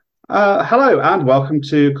Hello and welcome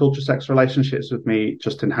to Culture, Sex, Relationships with me,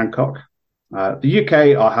 Justin Hancock. The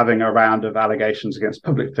UK are having a round of allegations against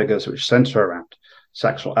public figures which centre around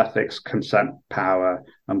sexual ethics, consent, power,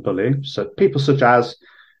 and bullying. So people such as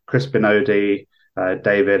Chris Binodi,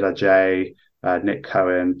 David Ajay, Nick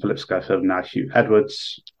Cohen, Philip Schofield, and now Hugh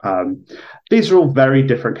Edwards. These are all very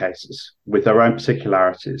different cases with their own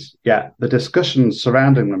particularities, yet the discussions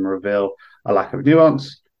surrounding them reveal a lack of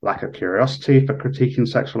nuance, lack of curiosity for critiquing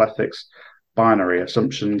sexual ethics, binary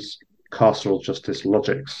assumptions, carceral justice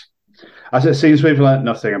logics. As it seems we've learnt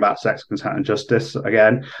nothing about sex, consent, and justice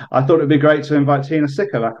again, I thought it'd be great to invite Tina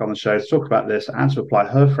Sikka back on the show to talk about this and to apply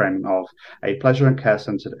her framing of a pleasure and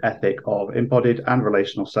care-centred ethic of embodied and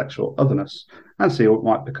relational sexual otherness and see what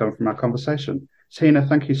might become from our conversation. Tina,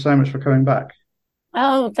 thank you so much for coming back.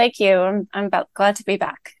 Oh, thank you. I'm glad to be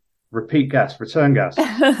back. Repeat guest, return guest.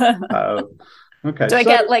 Okay. Do I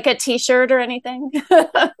get like a T-shirt or anything?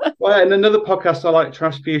 Well, in another podcast I like,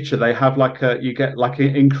 Trash Future, they have you get like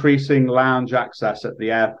increasing lounge access at the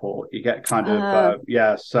airport. You get kind of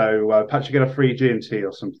perhaps you get a free G&T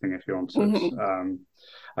or something if you want it. Mm-hmm.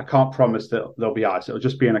 I can't promise that there'll be ice. It'll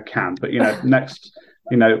just be in a can. But next,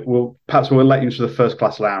 we'll let you into the first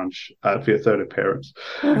class lounge for your third appearance.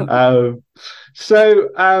 Mm-hmm.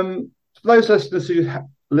 For those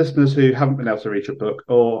listeners who haven't been able to read your book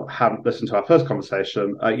or haven't listened to our first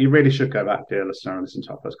conversation, you really should go back, dear listener, and listen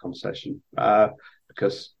to our first conversation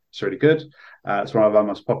because it's really good. It's one of our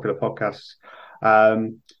most popular podcasts.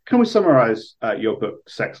 Can we summarize your book,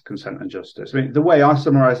 Sex, Consent and Justice? I mean, the way I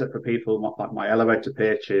summarize it for people, like my elevator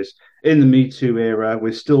pitch is, in the Me Too era,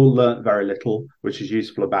 we've still learnt very little, which is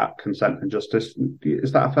useful about consent and justice.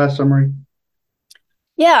 Is that a fair summary?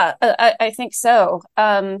 Yeah, I think so.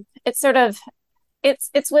 It's sort of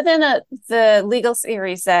It's within the legal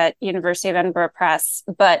series at University of Edinburgh Press,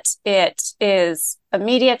 but it is a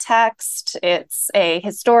media text, it's a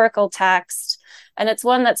historical text, and it's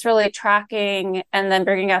one that's really tracking and then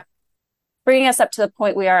bringing us up to the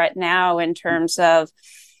point we are at now in terms of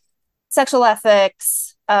sexual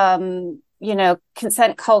ethics,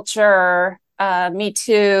 consent culture, Me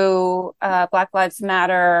Too, Black Lives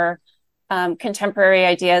Matter, contemporary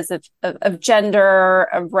ideas of gender,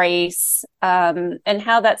 of race, and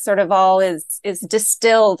how that sort of all is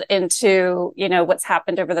distilled into, what's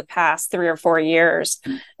happened over the past 3 or 4 years.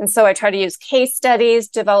 And so I try to use case studies,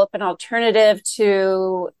 develop an alternative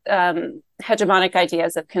to hegemonic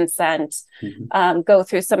ideas of consent, go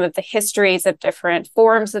through some of the histories of different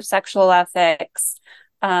forms of sexual ethics,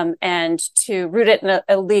 and to root it in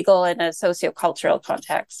a legal and a sociocultural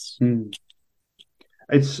context. Mm.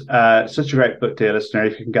 It's such a great book, dear listener.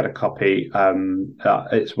 If you can get a copy,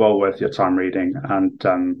 it's well worth your time reading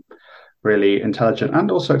and really intelligent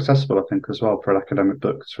and also accessible, I think, as well for an academic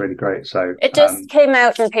book. It's really great. So it just came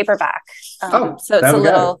out in paperback, so it's a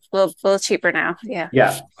little cheaper now. Yeah.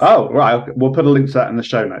 Yeah. Oh, right. We'll put a link to that in the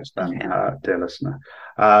show notes then, okay. Dear listener.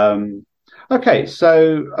 Okay.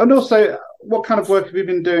 So, and also, what kind of work have you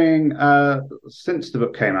been doing since the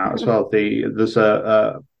book came out as well? There's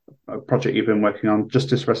a project you've been working on,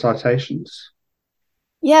 Justice Recitations.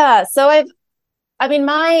 Yeah, so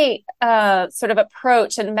my sort of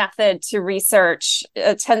approach and method to research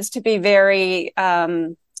tends to be very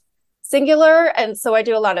singular, and so I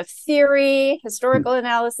do a lot of theory, historical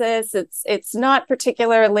analysis. It's not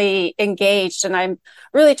particularly engaged, and I'm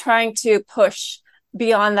really trying to push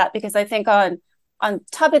beyond that because I think on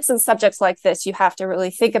topics and subjects like this, you have to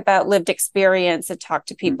really think about lived experience and talk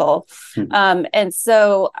to people. And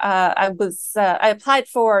so I applied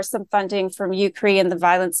for some funding from UCRI and the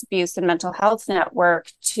Violence, Abuse and Mental Health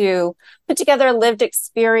Network to put together a lived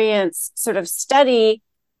experience sort of study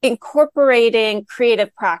incorporating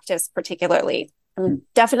creative practice particularly. I'm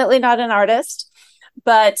definitely not an artist,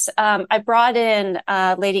 but I brought in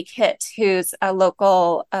Lady Kit, who's a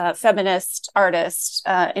local feminist artist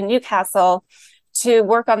in Newcastle, to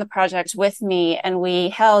work on the project with me. And we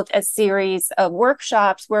held a series of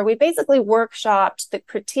workshops where we basically workshopped the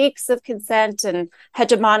critiques of consent and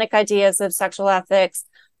hegemonic ideas of sexual ethics,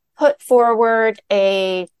 put forward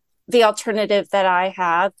the alternative that I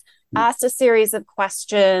have, asked a series of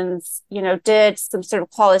questions, did some sort of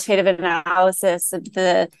qualitative analysis of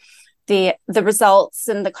the results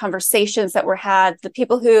and the conversations that were had. The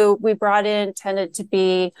people who we brought in tended to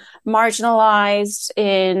be marginalized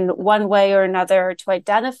in one way or another, to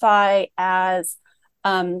identify as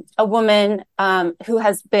a woman who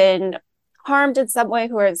has been harmed in some way,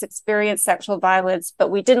 who has experienced sexual violence,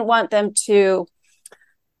 but we didn't want them to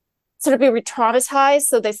sort of be re-traumatized.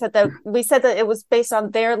 So we said that it was based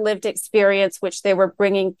on their lived experience, which they were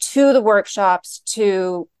bringing to the workshops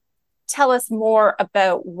to tell us more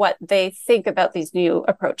about what they think about these new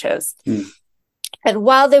approaches. Mm. And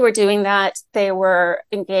while they were doing that, they were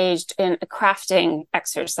engaged in a crafting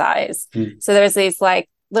exercise. Mm. So there's these like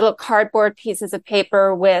little cardboard pieces of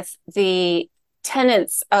paper with the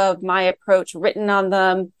tenets of my approach written on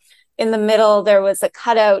them. In the middle, there was a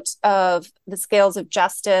cutout of the scales of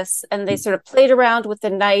justice, and they sort of played around with the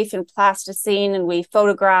knife and plasticine, and we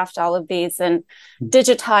photographed all of these and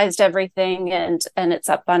digitized everything, and it's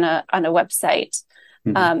up on a website.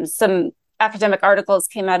 Mm-hmm. Some academic articles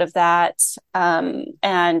came out of that,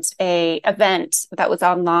 and a event that was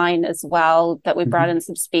online as well, that we brought in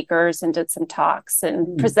some speakers and did some talks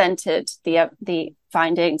and presented the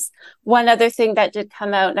findings. One other thing that did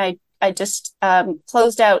come out, and I just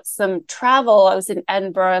closed out some travel. I was in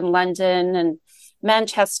Edinburgh and London and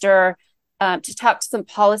Manchester to talk to some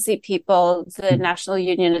policy people, the National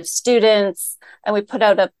Union of Students, and we put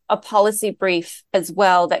out a policy brief as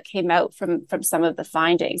well that came out from some of the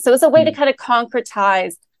findings. So it was a way to kind of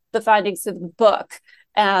concretize the findings of the book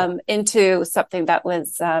into something that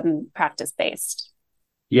was practice-based.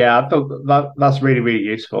 Yeah, I thought that's really, really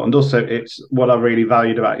useful. And also, it's what I really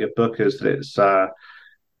valued about your book is that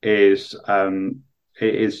it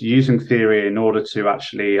is using theory in order to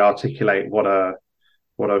actually articulate what a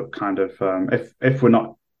kind of if we're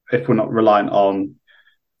not reliant on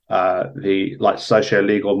the like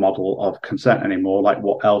socio-legal model of consent anymore, like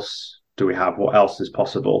what else do we have? What else is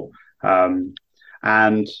possible? And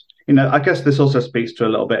I guess this also speaks to a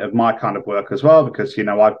little bit of my kind of work as well, because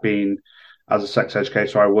I've been, as a sex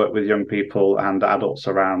educator, I work with young people and adults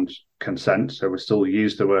around consent. So we still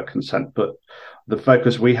use the word consent, but the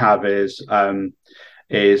focus we have is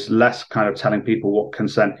less kind of telling people what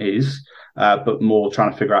consent is, but more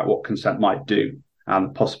trying to figure out what consent might do and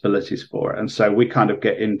the possibilities for it. And so we kind of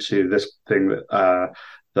get into this thing that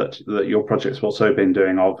your project's also been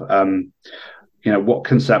doing of, what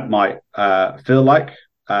consent might feel like,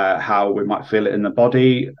 how we might feel it in the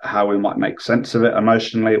body, how we might make sense of it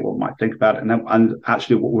emotionally, what we might think about it, and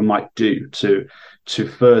actually what we might do to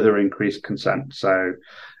further increase consent. So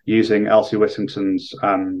using Elsie Whittington's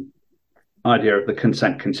idea of the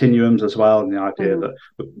consent continuums as well, and the idea that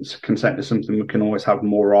consent is something we can always have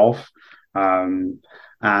more of. And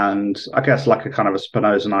I guess like a kind of a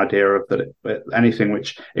Spinozan idea of that anything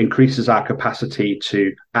which increases our capacity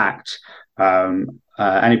to act,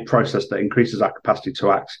 any process that increases our capacity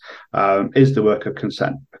to act is the work of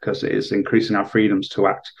consent, because it is increasing our freedoms to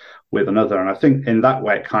act with another. And I think in that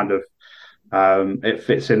way, it kind of it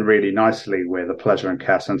fits in really nicely with a pleasure and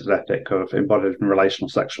care-centered ethic of embodied and relational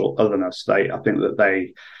sexual otherness. I think that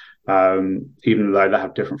they, even though they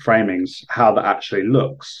have different framings, how that actually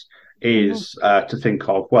looks is to think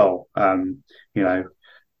of, well,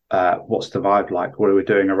 what's the vibe like? What are we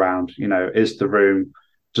doing around? Does the room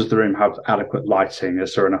have adequate lighting?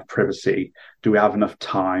 Is there enough privacy? Do we have enough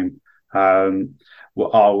time? Have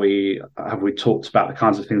we talked about the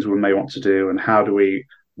kinds of things we may want to do, and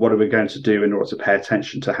what are we going to do in order to pay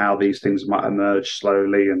attention to how these things might emerge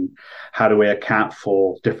slowly, and how do we account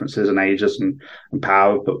for differences in ages and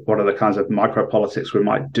power, but what are the kinds of micropolitics we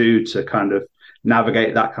might do to kind of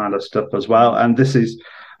navigate that kind of stuff as well. And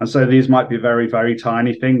so these might be very, very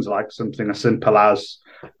tiny things, like something as simple as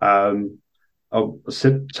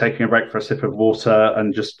taking a break for a sip of water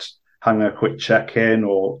and just having a quick check-in,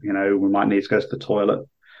 or we might need to go to the toilet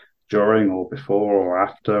during or before or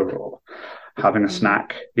after, or having a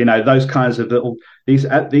snack, those kinds of little I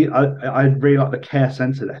really like the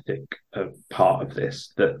care-centered ethic of part of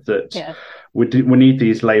this, that we need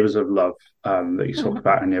these labors of love that you talk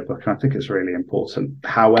about in your book, and I think it's really important,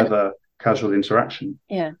 however casual the interaction.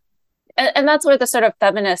 And that's where the sort of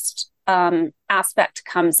feminist aspect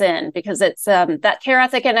comes in, because it's that care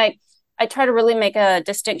ethic. And I try to really make a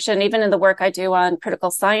distinction, even in the work I do on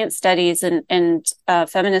critical science studies and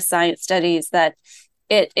feminist science studies, that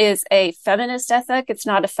it is a feminist ethic. It's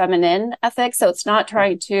not a feminine ethic. So it's not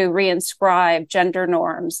trying to reinscribe gender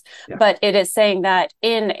norms, but it is saying that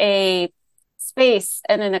in a space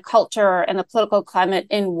and in a culture and a political climate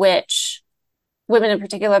in which women in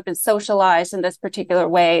particular have been socialized in this particular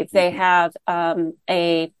way, they have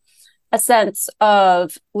a sense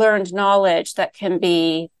of learned knowledge that can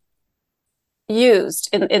be used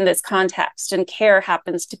in this context, and care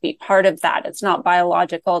happens to be part of that. It's not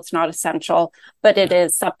biological, it's not essential, but it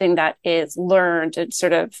is something that is learned and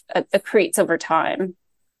sort of accretes over time.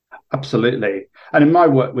 Absolutely. And in my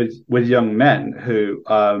work with young men who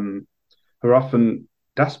are often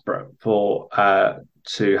desperate for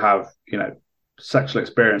to have sexual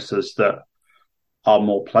experiences that are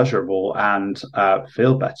more pleasurable and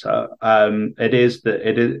feel better. It is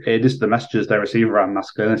the messages they receive around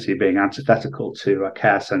masculinity being antithetical to a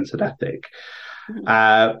care-centered ethic.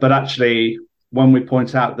 But actually, when we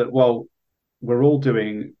point out that, well, we're all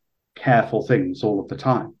doing careful things all of the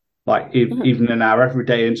time, like even in our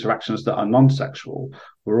everyday interactions that are non-sexual,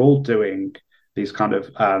 we're all doing these kind of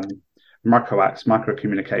micro acts, micro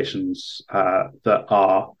communications that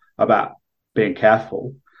are about being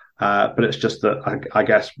careful. But it's just that I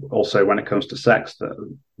guess also when it comes to sex, that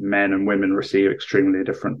men and women receive extremely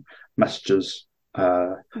different messages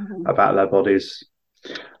about their bodies,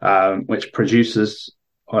 which produces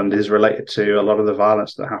and is related to a lot of the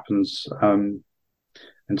violence that happens in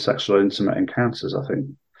sexual intimate encounters, I think.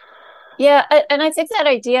 Yeah, and I think that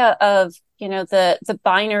idea of, the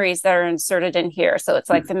binaries that are inserted in here. So it's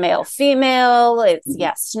like the male, female, it's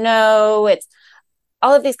yes, no, it's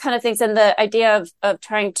all of these kind of things. And the idea of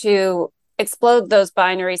trying to explode those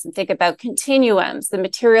binaries and think about continuums, the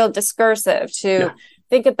material discursive, to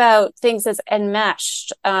think about things as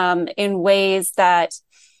enmeshed in ways that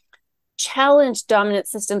challenge dominant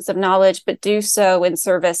systems of knowledge, but do so in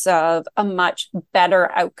service of a much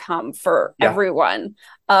better outcome for everyone.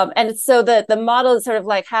 And so the model is sort of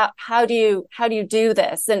like, how do you do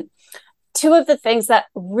this? And two of the things that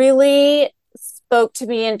really spoke to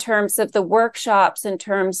me in terms of the workshops, in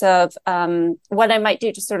terms of what I might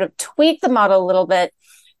do to sort of tweak the model a little bit,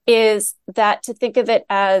 is that to think of it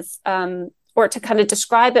as, or to kind of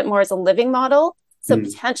describe it more as a living model. So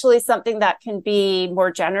potentially something that can be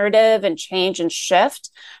more generative and change and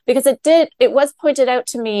shift, because it was pointed out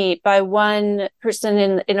to me by one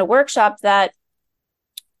person in a workshop that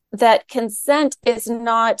consent is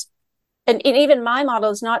not, and even my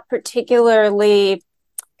model is not particularly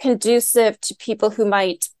conducive to people who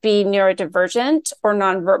might be neurodivergent or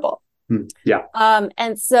nonverbal.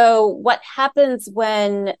 And so what happens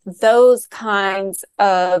when those kinds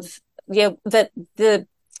of, the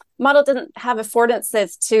model doesn't have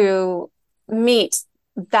affordances to meet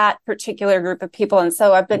that particular group of people. And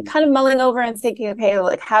so I've been kind of mulling over and thinking, okay,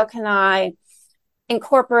 like, how can I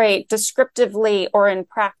incorporate descriptively or in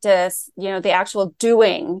practice, the actual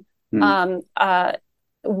doing, where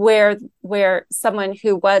someone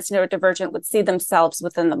who was neurodivergent would see themselves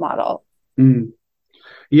within the model.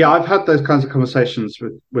 Yeah, I've had those kinds of conversations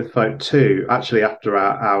with folk too, actually, after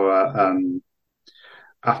our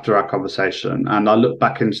conversation, and I look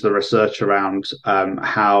back into the research around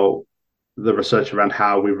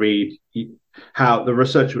how we read, how the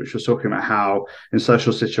research which was talking about how in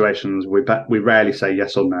social situations we rarely say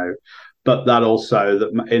yes or no, but that also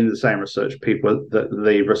that in the same research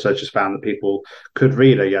the researchers found that people could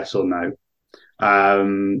read a yes or no,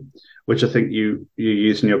 which I think you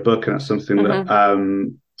use in your book, and it's something that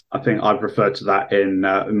I think I've referred to that in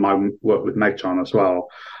my work with Meg John as well.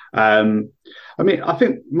 I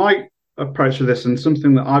think my approach to this, and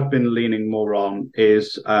something that I've been leaning more on,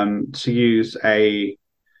 is to use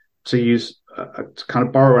to kind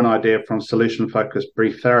of borrow an idea from solution-focused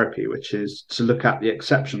brief therapy, which is to look at the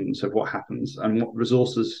exceptions of what happens and what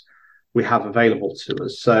resources we have available to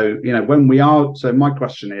us. So, my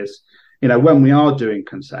question is, when we are doing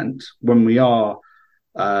consent, when we are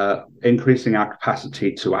increasing our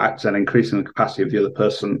capacity to act and increasing the capacity of the other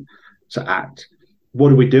person to act,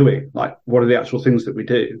 what are we doing? Like, what are the actual things that we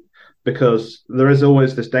do? Because there is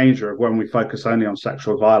always this danger of, when we focus only on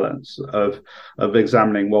sexual violence, of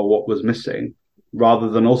examining, well, what was missing, rather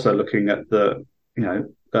than also looking at the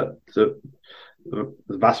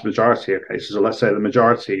vast majority of cases, or let's say the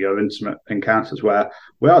majority of intimate encounters where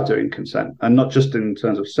we are doing consent, and not just in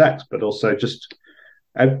terms of sex, but also just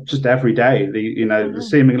every day, the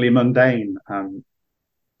seemingly mundane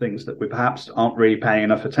things that we perhaps aren't really paying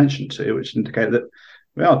enough attention to, which indicate that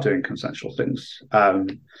we are doing consensual things.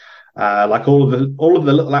 Like all of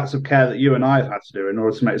the little acts of care that you and I have had to do in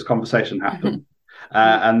order to make this conversation happen.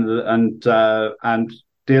 And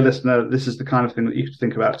dear listener, this is the kind of thing that you could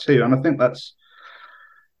think about too. And I think that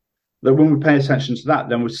when we pay attention to that,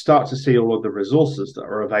 then we start to see all of the resources that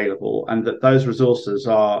are available, and that those resources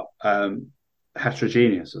are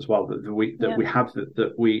heterogeneous as well.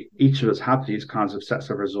 That we each of us have these kinds of sets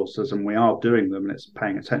of resources, and we are doing them, and it's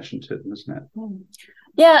paying attention to them, isn't it?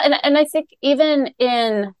 Yeah, and I think even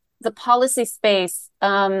in the policy space,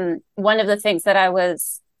 one of the things that I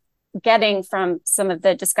was getting from some of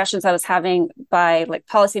the discussions I was having by like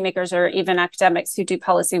policymakers or even academics who do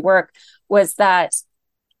policy work was that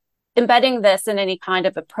embedding this in any kind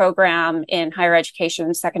of a program in higher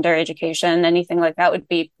education, secondary education, anything like that would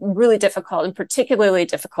be really difficult, and particularly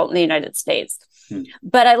difficult in the United States.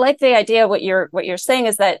 But I like the idea. What you're saying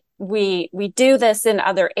is that we do this in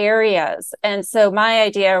other areas. And so my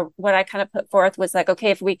idea, what I kind of put forth was like,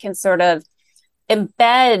 okay, if we can sort of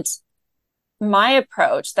embed my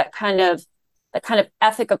approach, that kind of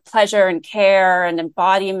ethic of pleasure and care and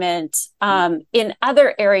embodiment in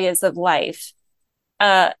other areas of life,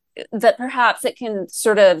 that perhaps it can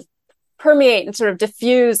sort of permeate and sort of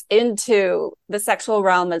diffuse into the sexual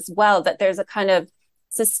realm as well, that there's a kind of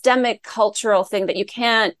systemic cultural thing that you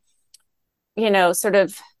can't, sort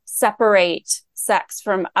of separate sex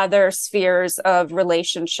from other spheres of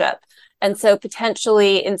relationship. And so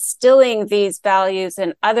potentially instilling these values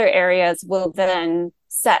in other areas will then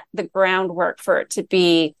set the groundwork for it to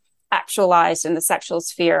be actualized in the sexual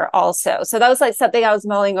sphere also. So that was like something I was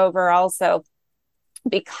mulling over also,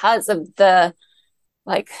 because of the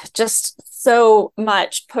just so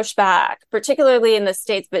much pushback, particularly in the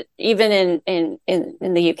States, but even in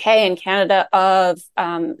the UK and Canada, of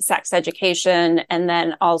sex education, and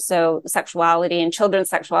then also sexuality and children's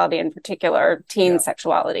sexuality, in particular teen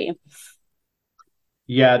sexuality.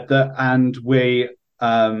 Yeah, and we're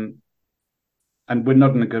not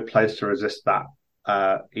in a good place to resist that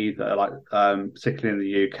either. Like particularly in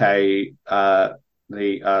the UK,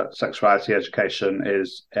 the sexuality education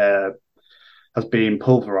has been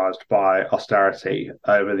pulverized by austerity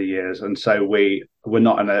over the years, and so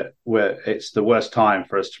it's the worst time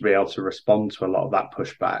for us to be able to respond to a lot of that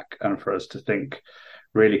pushback, and for us to think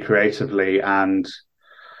really creatively and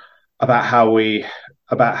about how we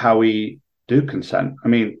do consent. I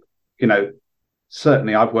mean,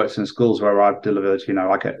 certainly I've worked in schools where I've delivered,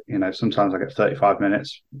 sometimes I get 35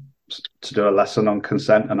 minutes to do a lesson on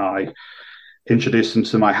consent, and I introduce them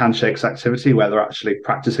to my handshakes activity where they're actually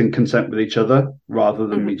practicing consent with each other rather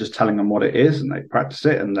than me just telling them what it is, and they practice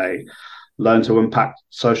it and they learn to unpack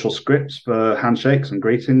social scripts for handshakes and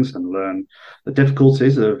greetings, and learn the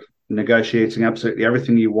difficulties of negotiating absolutely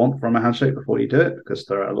everything you want from a handshake before you do it, because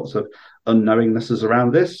there are lots of unknowingnesses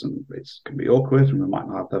around this, and it can be awkward, and we might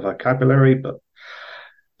not have the vocabulary, but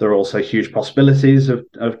there are also huge possibilities of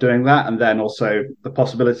doing that. And then also the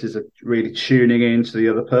possibilities of really tuning into the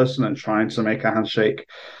other person and trying to make a handshake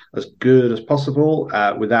as good as possible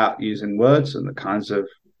without using words, and the kinds of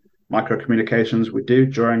micro communications we do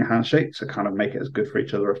during a handshake to kind of make it as good for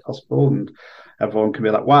each other as possible. And everyone can be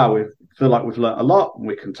like, wow, we feel like we've learned a lot, and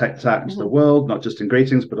we can take this out into the world, not just in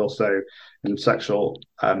greetings, but also in sexual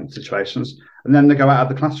situations. And then they go out of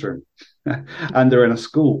the classroom and they're in a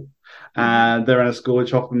school. And they're in a school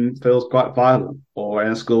which often feels quite violent, or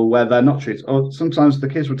in a school where they're not treated. Or sometimes the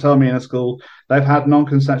kids would tell me in a school they've had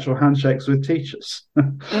non-consensual handshakes with teachers.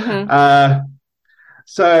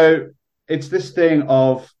 So it's this thing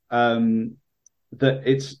of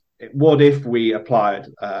what if we applied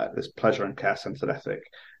this pleasure and care-centered ethic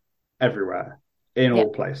everywhere, in all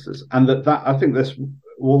places, and that I think this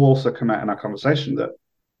will also come out in our conversation. That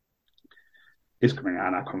is coming out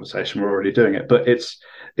in our conversation. We're already doing it, but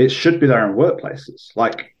it should be there in workplaces.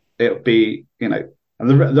 Like it'll be, and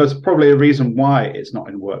there's probably a reason why it's not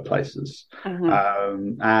in workplaces.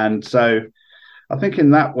 And so I think in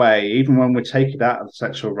that way, even when we take it out of the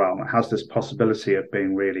sexual realm, it has this possibility of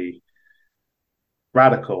being really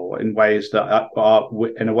radical in ways that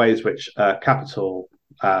ways which capital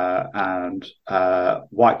and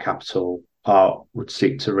white capital would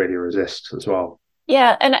seek to really resist as well.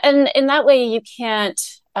 Yeah, and in that way, you can't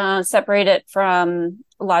separate it from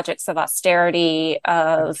logics of austerity,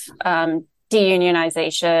 of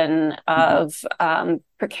deunionization, of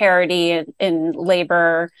precarity in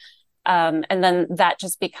labor, and then that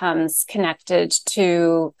just becomes connected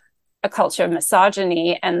to a culture of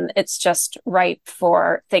misogyny, and it's just ripe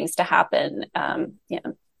for things to happen.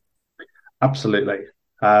 Absolutely.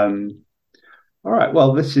 All right.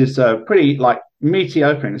 Well, this is a pretty meaty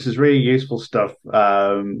opening. This is really useful stuff.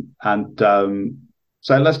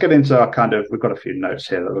 So let's get into our we've got a few notes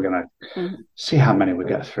here that we're going to see how many we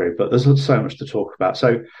get through, but there's so much to talk about. So,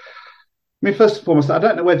 I mean, first and foremost, I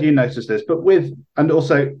don't know whether you noticed this, but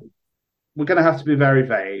also we're going to have to be very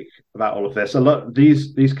vague about all of this. A lot of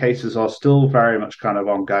these cases are still very much kind of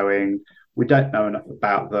ongoing. We don't know enough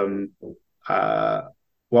about them.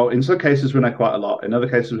 Well, in some cases we know quite a lot. In other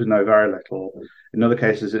cases we know very little. In other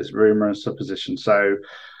cases it's rumor and supposition. So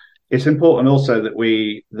it's important also that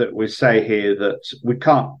we say here that we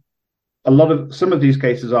can't. Some of these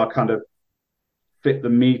cases are kind of fit the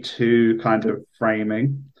Me Too kind of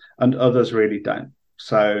framing, and others really don't.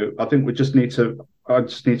 So I think I just need to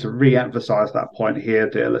re-emphasize that point here,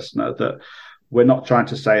 dear listener, that we're not trying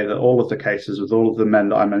to say that all of the cases with all of the men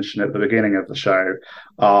that I mentioned at the beginning of the show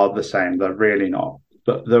are the same. They're really not.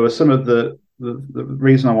 But there were some of the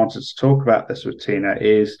reason I wanted to talk about this with Tina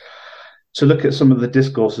is to look at some of the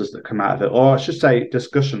discourses that come out of it, or I should say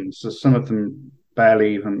discussions. So some of them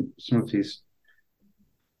barely even, some of these,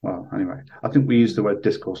 well, anyway, I think we use the word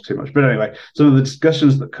discourse too much. But anyway, some of the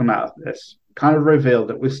discussions that come out of this kind of reveal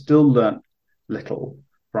that we've still learnt little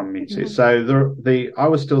from Me Too. So I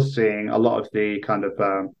was still seeing a lot of the kind of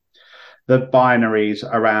the binaries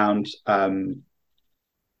around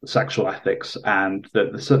sexual ethics, and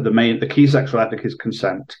the key sexual ethic is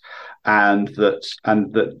consent, and that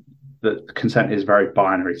consent is very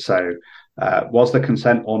binary. So was there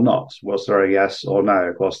consent or not? Was there a yes or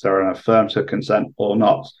no? Was there an affirmative consent or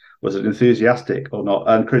not? Was it enthusiastic or not?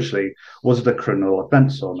 And crucially, was it a criminal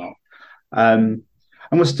offence or not?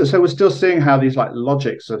 And we're still seeing how these like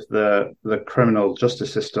logics of the criminal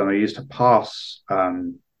justice system are used to pass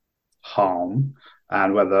harm,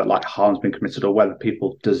 and whether like harm's been committed or whether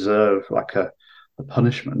people deserve like a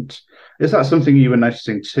punishment. Is that something you were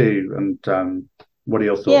noticing too? And what are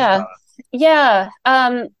your thoughts about it? Yeah.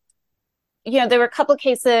 There were a couple of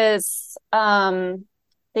cases,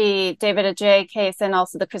 the David Adjaye case and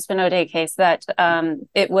also the Crispin O'Day case, that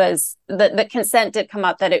it was the consent did come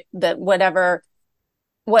up, that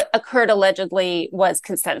what occurred allegedly was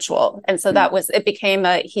consensual. And so it became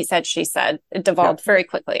a he said, she said. It devolved very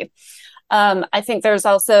quickly. I think there's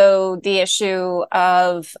also the issue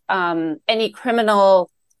of any criminal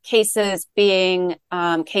cases being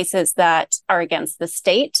cases that are against the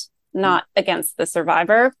state, not against the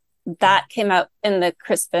survivor. That came out in the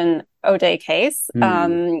Crispin O'Day case.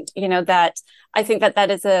 That I think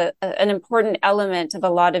that is an important element of a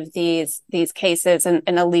lot of these cases in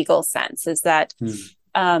a legal sense, is that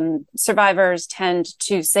survivors tend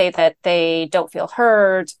to say that they don't feel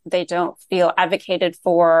heard, they don't feel advocated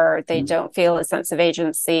for, they don't feel a sense of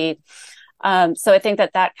agency. So I think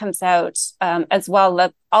that comes out as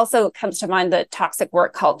well. Also comes to mind the toxic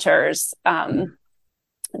work cultures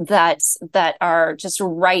that are just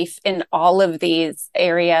rife in all of these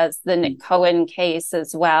areas. The Nick Cohen case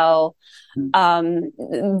as well.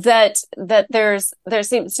 That there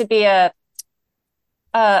seems to be a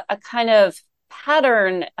kind of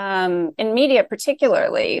pattern in media,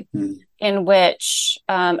 particularly in which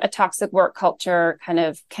a toxic work culture kind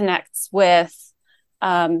of connects with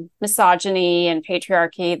misogyny and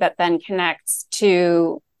patriarchy, that then connects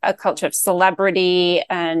to a culture of celebrity,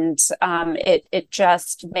 and it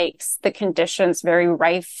just makes the conditions very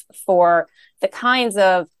rife for the kinds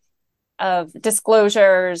of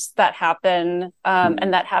disclosures that happen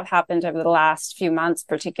and that have happened over the last few months,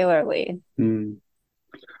 particularly.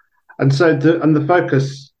 And so the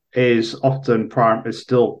focus is often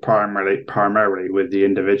still primarily with the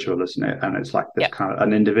individual, isn't it? And it's like this kind of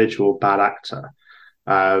an individual bad actor,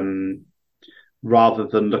 rather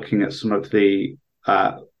than looking at some of the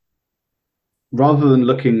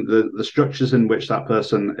the structures in which that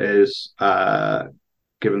person is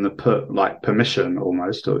given the permission,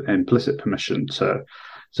 almost, or implicit permission to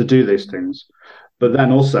do these things, but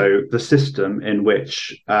then also the system in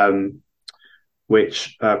which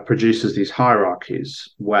produces these hierarchies,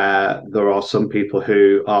 where there are some people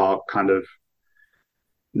who are kind of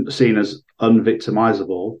seen as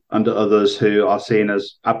unvictimizable and others who are seen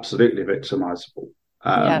as absolutely victimizable.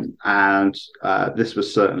 And this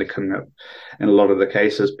was certainly coming up in a lot of the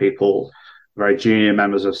cases. People, very junior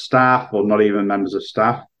members of staff, or not even members of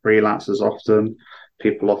staff, freelancers often,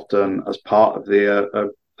 people often as part of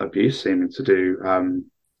the abuse, seeming to do,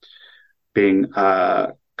 being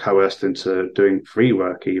coerced into doing free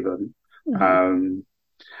work even. And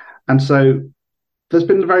so there's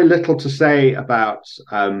been very little to say about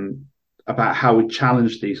how we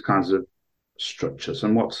challenge these kinds of structures.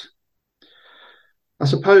 And what's, I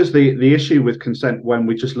suppose, the issue with consent, when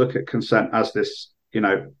we just look at consent as this,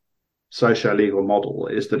 socio-legal model,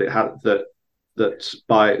 is that it has that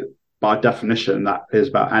by definition that is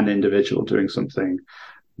about an individual doing something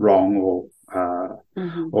wrong or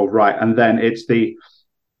right,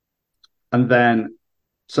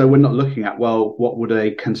 so we're not looking at, well, what would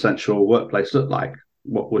a consensual workplace look like?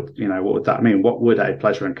 What would that mean? What would a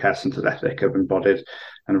pleasure and care-centered ethic of embodied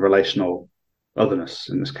and relational otherness,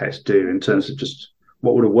 in this case, do in terms of just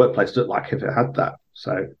what would a workplace look like if it had that?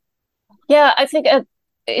 So, yeah, I think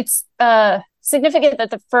it's significant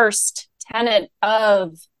that the first tenet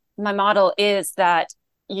of my model is that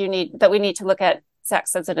we need to look at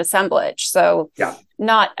sex as an assemblage. So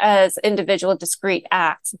not as individual discrete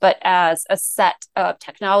acts, but as a set of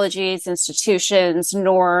technologies, institutions,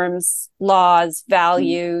 norms, laws,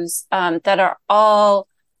 values that are all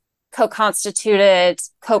co-constituted,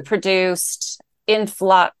 co-produced, in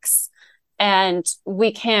flux, and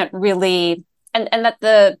we can't really, and that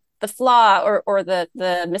the flaw or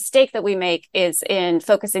the mistake that we make is in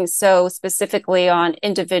focusing so specifically on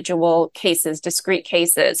individual cases, discrete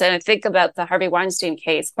cases. And I think about the Harvey Weinstein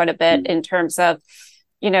case quite a bit in terms of,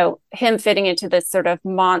 him fitting into this sort of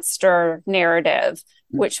monster narrative,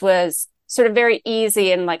 which was sort of very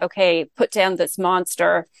easy and like, okay, put down this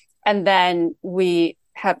monster, and then we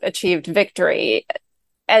have achieved victory.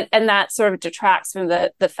 And that sort of detracts from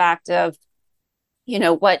the fact of,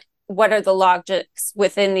 what are the logics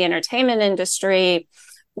within the entertainment industry?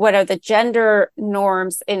 What are the gender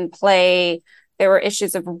norms in play? There were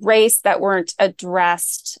issues of race that weren't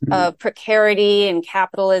addressed, of precarity and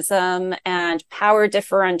capitalism and power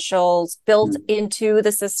differentials built into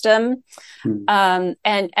the system. And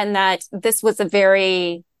that this was a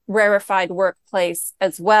very rarefied workplace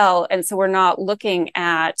as well. And so we're not looking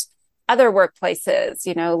at other workplaces,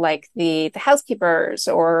 like the housekeepers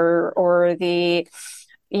or the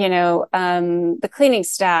the cleaning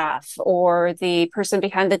staff or the person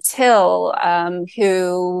behind the till,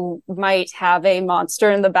 who might have a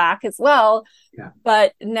monster in the back as well,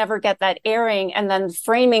 but never get that airing. And then the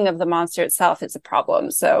framing of the monster itself is a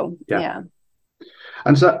problem. So, yeah.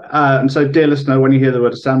 And so, dear listener, when you hear the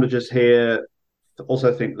word assemblages here,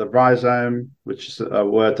 also think the rhizome, which is a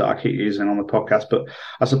word that I keep using on the podcast. But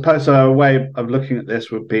I suppose a way of looking at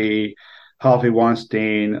this would be Harvey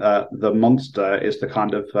Weinstein, the monster, is the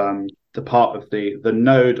kind of the part of the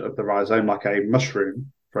node of the rhizome, like a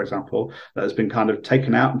mushroom, for example, that has been kind of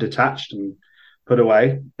taken out and detached and put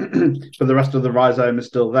away. But the rest of the rhizome is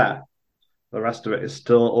still there. The rest of it is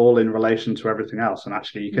still all in relation to everything else. And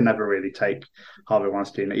actually, you can never really take Harvey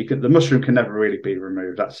Weinstein. The mushroom can never really be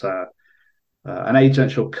removed. That's an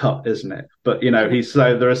agential cut, isn't it? But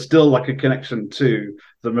so there is still like a connection to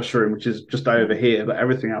the mushroom, which is just over here, but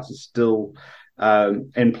everything else is still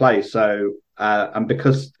in place. So and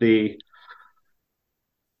because the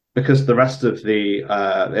rest of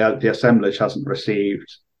the assemblage hasn't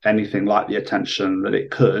received anything like the attention that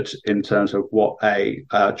it could in terms of what a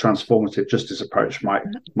transformative justice approach might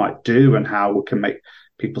do and how we can make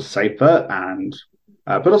people safer and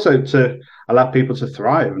but also to allow people to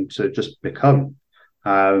thrive and to just become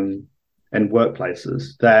in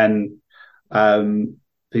workplaces, then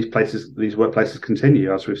these workplaces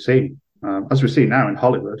continue, as we've seen now in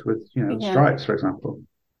Hollywood with strikes, for example.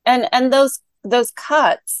 And those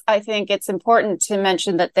cuts, I think it's important to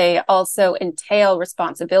mention that they also entail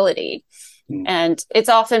responsibility. And it's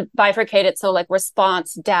often bifurcated, so like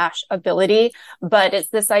response dash ability, but it's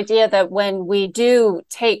this idea that when we do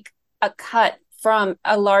take a cut from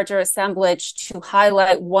a larger assemblage to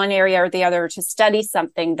highlight one area or the other, to study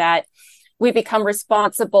something, that we become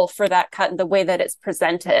responsible for that cut and the way that it's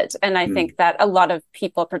presented. And I think that a lot of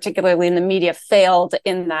people, particularly in the media, failed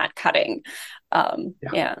in that cutting.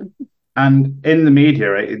 Yeah. And in the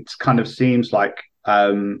media, it kind of seems like,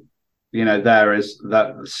 there is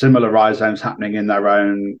that similar rhizomes happening in their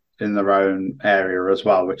own area as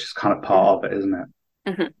well, which is kind of part of it, isn't it?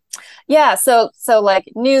 Mm-hmm. Yeah, so like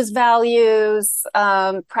news values,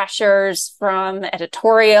 pressures from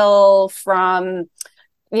editorial, from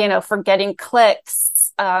for getting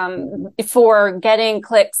clicks, that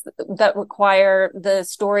require the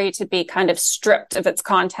story to be kind of stripped of its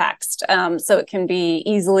context, so it can be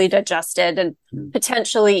easily digested and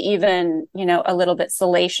potentially even a little bit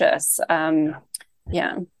salacious.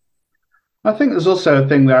 Yeah. I think there's also a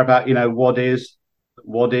thing there about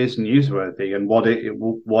what is newsworthy and what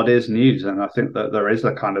is news, and I think that there is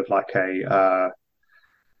a kind of like a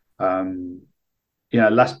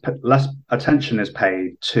less attention is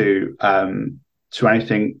paid to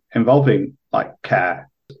anything involving like care.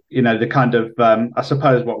 The kind of I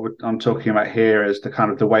suppose what I'm talking about here is the kind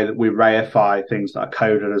of the way that we reify things that are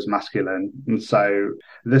coded as masculine, and so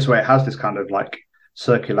this way it has this kind of like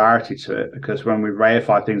circularity to it, because when we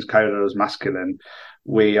reify things coded as masculine,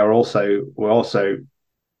 we're also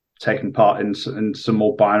taking part in some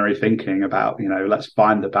more binary thinking about let's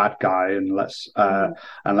find the bad guy and let's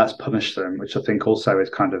punish them, which I think also is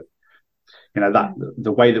kind of that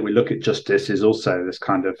the way that we look at justice is also this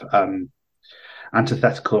kind of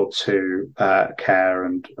antithetical to care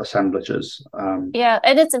and assemblages. And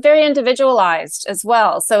it's very individualized as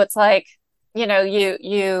well. So it's like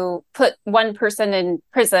you put one person in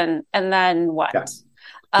prison and then what?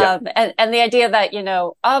 And the idea that,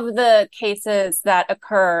 of the cases that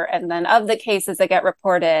occur, and then of the cases that get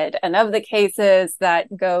reported, and of the cases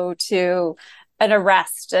that go to an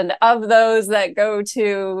arrest, and of those that go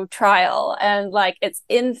to trial, and like it's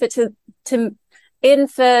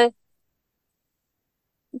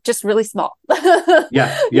just really small.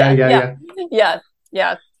 Yeah. Yeah.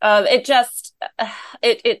 It just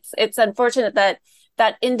it's unfortunate that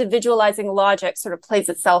individualizing logic sort of plays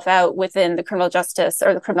itself out within the criminal justice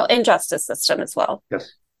or the criminal injustice system as well.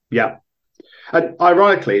 Yes. Yeah. And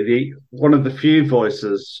ironically, one of the few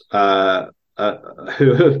voices who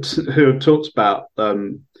have talked about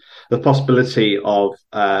the possibility of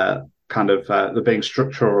there being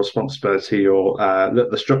structural responsibility, or that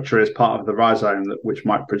the structure is part of the rhizome which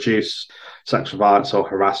might produce sexual violence or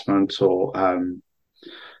harassment or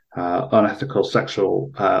unethical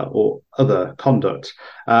sexual or other conduct,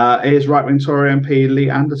 is right-wing Tory MP Lee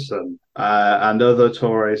Anderson and other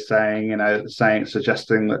Tories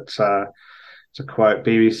suggesting that. To quote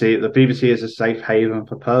BBC, the BBC is a safe haven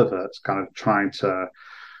for perverts, kind of trying to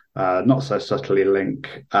not so subtly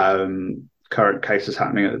link current cases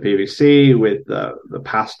happening at the BBC with the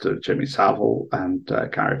past of Jimmy Savile and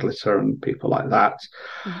Gary Glitter and people like that.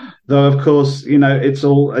 Mm-hmm. Though, of course,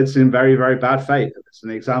 it's in very, very bad faith. It's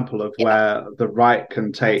an example of where the right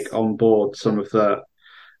can take on board some of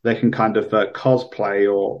they can kind of cosplay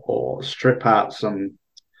or strip out some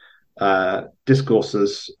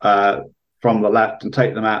discourses from the left and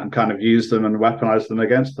take them out and kind of use them and weaponize them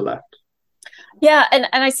against the left. Yeah, and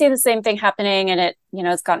I see the same thing happening, and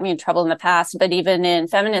it's gotten me in trouble in the past, but even in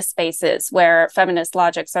feminist spaces where feminist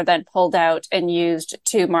logics are then pulled out and used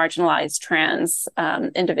to marginalize trans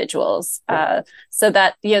individuals. So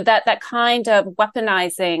that, that kind of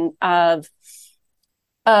weaponizing of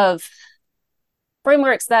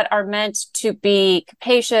frameworks that are meant to be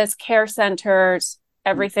capacious, care-centered,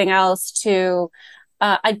 everything else to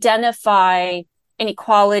identify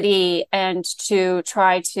inequality and to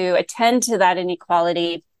try to attend to that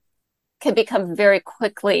inequality can become very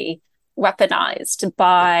quickly weaponized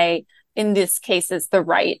by, in this case, is the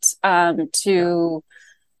right to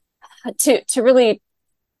really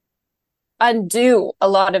undo a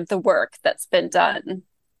lot of the work that's been done.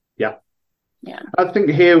 Yeah. I think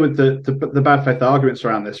here with the bad faith arguments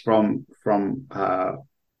around this from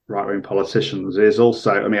right-wing politicians is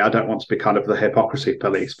also, I mean, I don't want to be kind of the hypocrisy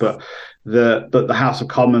police, but the House of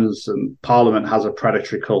Commons and Parliament has a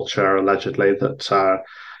predatory culture, allegedly, that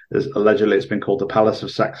allegedly it's been called the Palace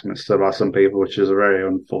of Sexminster by some people, which is a very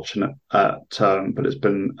unfortunate term, but it's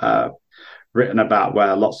been written about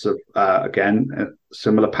where lots of, again, a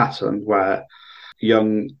similar pattern where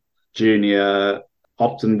young, junior,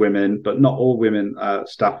 often women, but not all women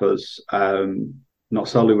staffers, not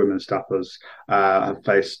solely women staffers, have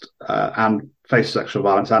faced sexual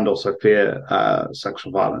violence and also fear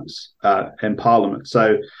sexual violence in Parliament.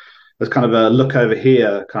 So there's kind of a look over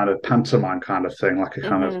here, kind of pantomime kind of thing, like a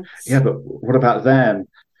kind of, but what about them?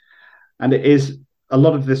 And it is a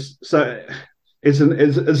lot of this. So it's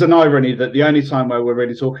an irony that the only time where we're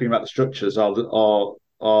really talking about the structures are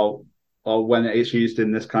when it's used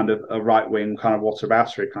in this kind of a right-wing kind of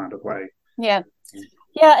whataboutery kind of way. Yeah,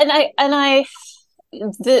 and I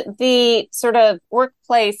the sort of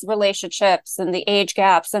workplace relationships and the age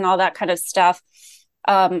gaps and all that kind of stuff.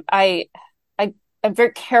 I'm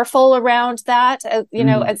very careful around that,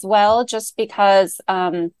 as well, just because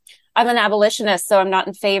I'm an abolitionist, so I'm not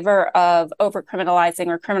in favor of over-criminalizing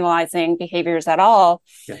or criminalizing behaviors at all.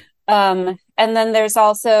 Yeah. And then there's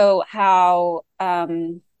also how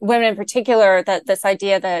women in particular, that this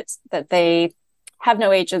idea that they have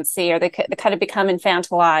no agency, or they kind of become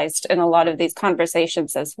infantilized in a lot of these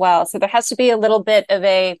conversations as well. So there has to be a little bit of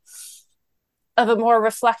a more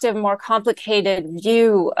reflective, more complicated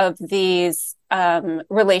view of these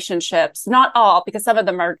relationships. Not all, because some of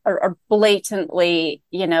them are blatantly,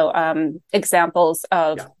 examples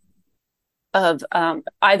of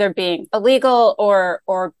either being illegal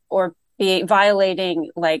or be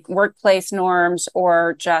violating like workplace norms,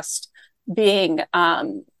 or just being,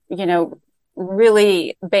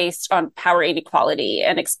 really based on power inequality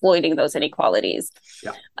and exploiting those inequalities.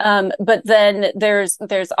 Yeah. But then there's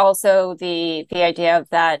also the idea of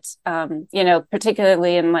that,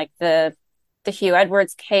 particularly in like the Hugh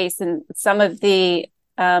Edwards case and some of the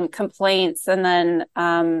complaints, and then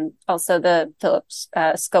also the Phillips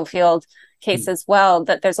Schofield case as well,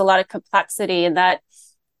 that there's a lot of complexity in that.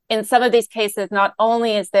 In some of these cases, not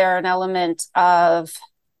only is there an element of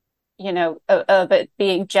it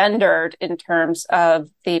being gendered in terms of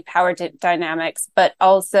the power dynamics, but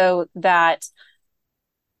also that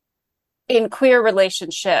in queer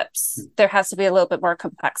relationships, there has to be a little bit more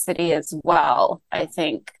complexity as well, I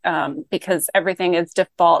think, because everything is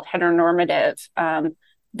default heteronormative,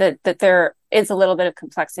 that there is a little bit of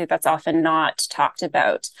complexity that's often not talked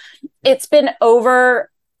about. It's been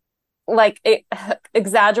like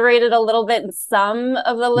exaggerated a little bit in some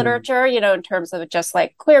of the literature, in terms of just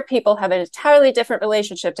like queer people have an entirely different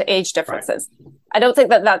relationship to age differences. Right. I don't think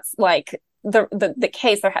that that's like the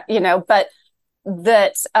case, but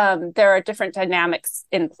that there are different dynamics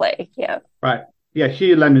in play. Yeah. Right. Yeah,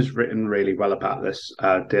 Hugh Lem has written really well about this,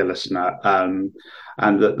 dear listener, and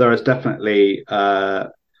that there is definitely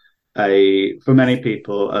for many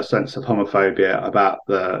people a sense of homophobia about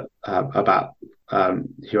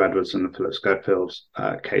Hugh Edwards and the Philip Schofield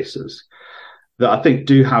cases that I think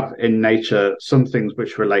do have in nature some things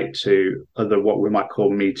which relate to other what we might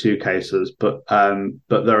call Me Too cases, but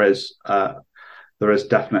there is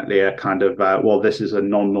definitely a kind of this is a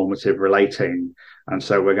non-normative relating, and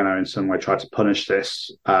so we're going to in some way try to punish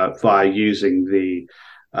this via using the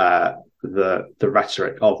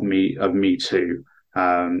rhetoric of Me Too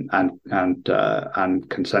and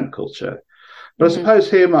consent culture. But I suppose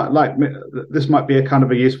here this might be a kind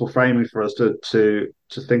of a useful framing for us to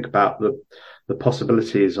think about the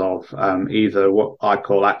possibilities of either what I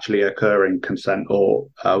call actually occurring consent or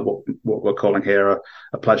what we're calling here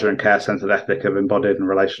a pleasure and care centered ethic of embodied and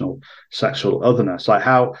relational sexual otherness. Like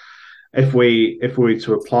how if we were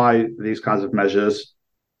to apply these kinds of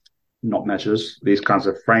these kinds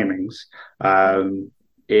of framings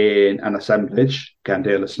in an assemblage, again,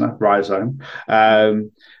 dear listener, rhizome,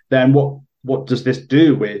 then what does this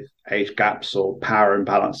do with age gaps or power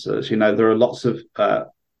imbalances? There are lots of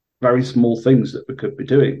very small things that we could be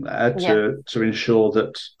doing there to ensure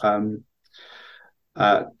that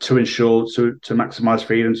to maximize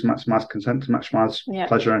freedom, to maximize consent, to maximize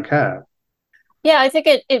pleasure and care. Yeah, I think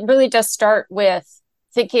it really does start with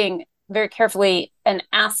thinking very carefully and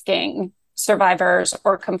asking survivors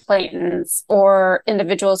or complainants or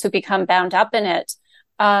individuals who become bound up in it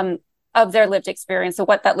of their lived experience, of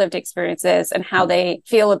what that lived experience is and how they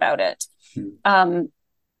feel about it.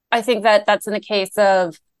 I think that that's in the case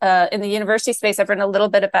of in the university space. I've written a little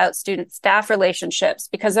bit about student-staff relationships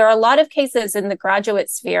because there are a lot of cases in the graduate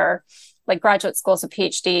sphere, like graduate schools of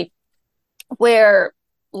PhD, where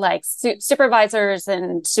like supervisors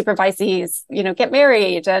and supervisees, get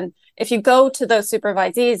married. And if you go to those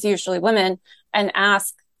supervisees, usually women, and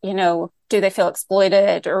ask, do they feel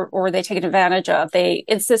exploited or are they taken advantage of? They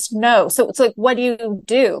insist no. So it's like, what do you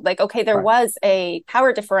do? Like, okay, there was a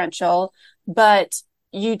power differential, but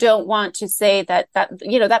you don't want to say that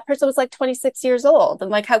person was like 26 years old. And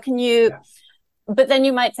like, how can you, but then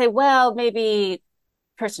you might say, well, maybe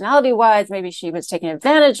personality wise, maybe she was taken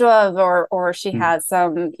advantage of, or she has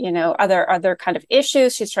some, other kind of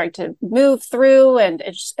issues she's trying to move through and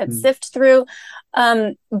sift through.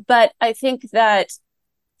 But I think that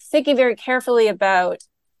thinking very carefully about,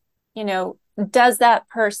 does that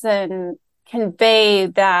person convey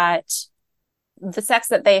that the sex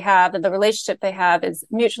that they have and the relationship they have is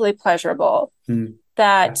mutually pleasurable,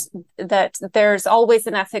 that there's always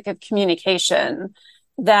an ethic of communication,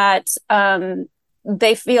 that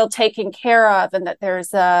they feel taken care of, and that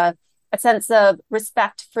there's a sense of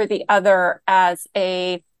respect for the other as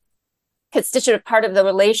a constitutive part of the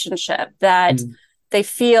relationship, that they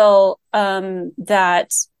feel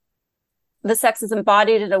that the sex is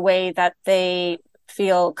embodied in a way that they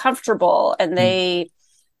feel comfortable and they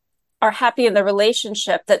are happy in the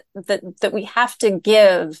relationship, that we have to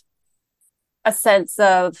give a sense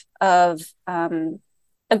of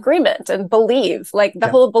agreement and believe, like the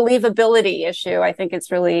whole believability issue. I think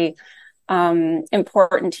it's really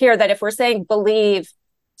important here, that if we're saying believe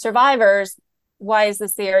survivors, why is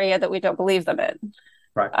this the area that we don't believe them in?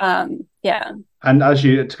 Right. And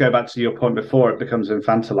to go back to your point before, it becomes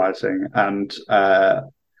infantilizing. And I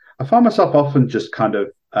find myself often just kind of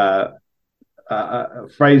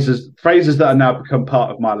phrases that are now become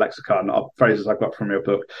part of my lexicon are phrases I got from your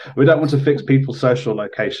book. We don't want to fix people's social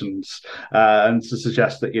locations, and to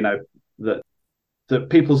suggest that that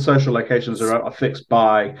people's social locations are fixed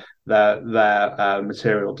by their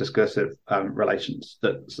material discursive relations.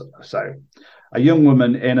 So a young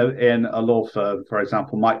woman in a law firm, for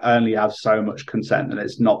example, might only have so much consent, and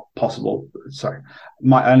it's not possible. Sorry,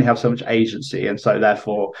 might only have so much agency, and so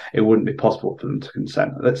therefore it wouldn't be possible for them to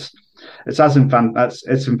consent. It's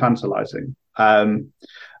infantilizing,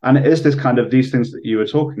 and it is this kind of these things that you were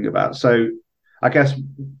talking about. So I guess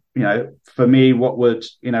for me, what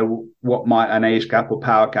might an age gap or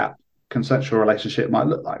power gap consensual relationship might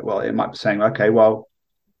look like? Well, it might be saying, okay, well,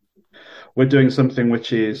 we're doing something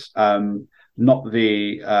which is not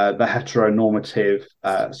the heteronormative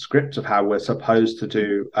script of how we're supposed to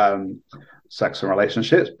do sex and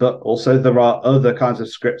relationships, but also there are other kinds of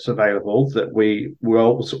scripts available that we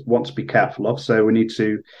will want to be careful of. So we need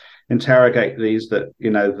to interrogate these, that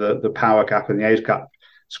the power gap and the age gap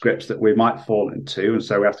scripts that we might fall into, and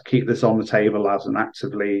so we have to keep this on the table as an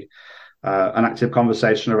active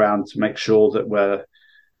conversation around to make sure that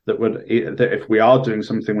if we are doing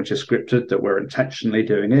something which is scripted, that we're intentionally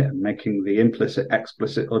doing it and making the implicit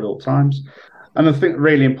explicit at all times. And I think the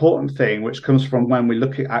really important thing, which comes from when we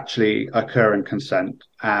look at actually occurring consent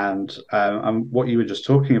and what you were just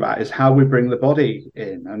talking about, is how we bring the body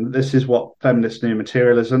in. And this is what feminist new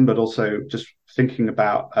materialism, but also just thinking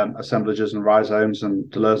about assemblages and rhizomes and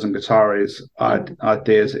Deleuze and Guattari's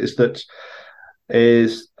ideas, is that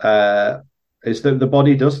the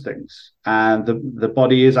body does things, and the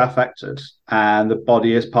body is affected, and the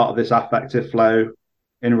body is part of this affective flow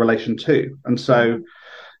in relation to. And so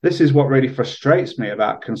this is what really frustrates me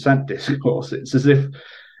about consent discourse. It's as if,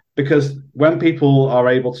 because when people are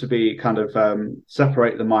able to be kind of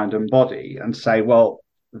separate the mind and body and say, well,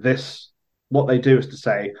 what they do is to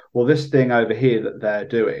say, well, this thing over here that they're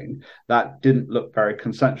doing, that didn't look very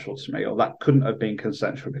consensual to me, or that couldn't have been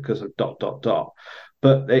consensual because of ...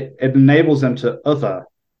 But it enables them to other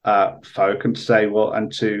folk and to say, well,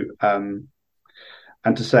 and to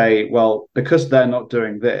say, well, because they're not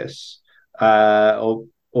doing this, or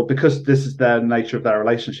because this is the nature of their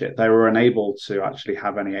relationship, they were unable to actually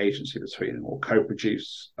have any agency between them or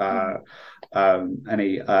co-produce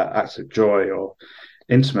any acts of joy or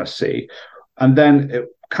intimacy. And then it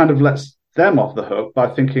kind of lets them off the hook by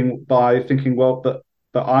thinking, well,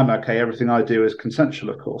 but I'm okay. Everything I do is consensual,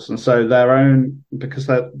 of course. And so because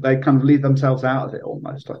they kind of leave themselves out of it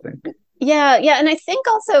almost, I think. Yeah. And I think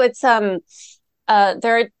also it's there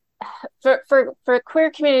for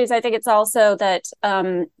queer communities, I think it's also that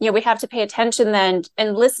we have to pay attention then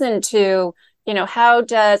and listen to, how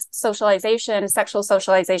does sexual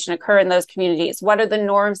socialization occur in those communities? What are the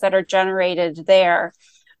norms that are generated there?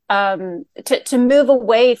 To move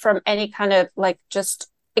away from any kind of like just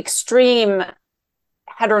extreme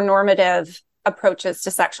heteronormative approaches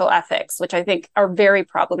to sexual ethics, which I think are very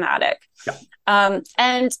problematic. Yeah. And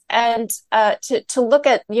to look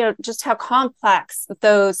at, just how complex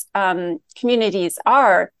those communities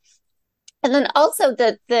are. And then also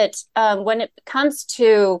that when it comes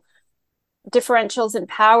to differentials in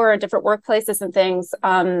power in different workplaces and things,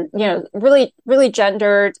 really, really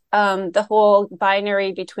gendered, the whole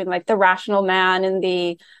binary between like the rational man and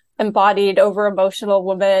the embodied over emotional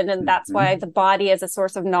woman, and that's why the body as a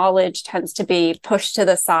source of knowledge tends to be pushed to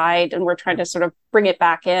the side, and we're trying to sort of bring it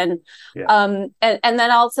back in. And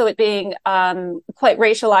then also it being quite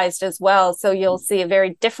racialized as well, so you'll see a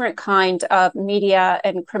very different kind of media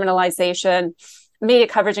coverage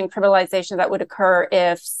and criminalization that would occur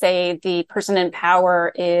if, say, the person in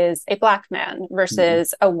power is a Black man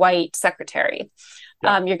versus a white secretary.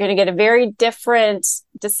 You're going to get a very different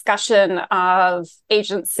discussion of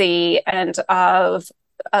agency and that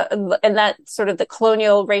sort of the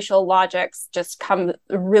colonial racial logics just come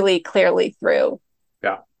really clearly through.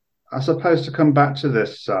 Yeah. I suppose to come back to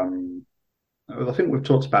this, I think we've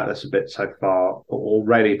talked about this a bit so far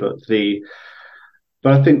already, but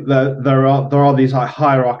I think that there are these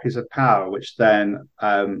hierarchies of power which then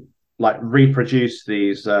reproduce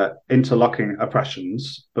these interlocking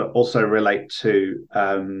oppressions, but also relate to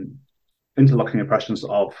interlocking oppressions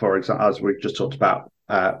of, for example, as we just talked about,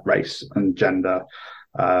 race and gender,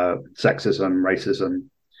 sexism, racism,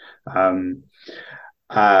 and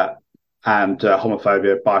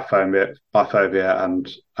homophobia, biphobia, and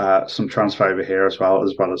some transphobia here as well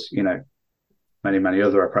as many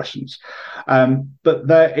other oppressions. But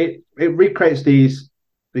it recreates these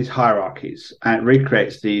hierarchies, and it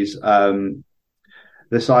recreates this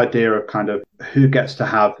idea of kind of who gets to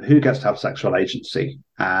have sexual agency,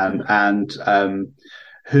 and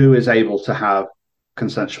who is able to have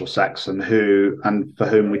consensual sex, and for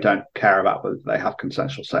whom we don't care about whether they have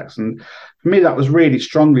consensual sex. And for me, that was really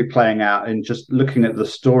strongly playing out in just looking at the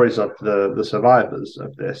stories of the survivors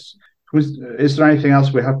of this. Is there anything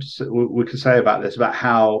else we can say about this, about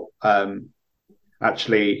how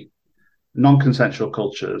actually non-consensual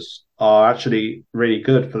cultures are actually really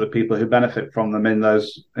good for the people who benefit from them in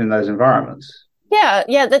those environments?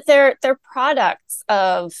 Yeah, that they're products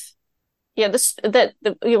of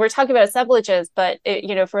we're talking about assemblages, but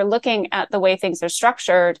if we're looking at the way things are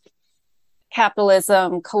structured,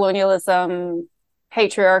 capitalism, colonialism,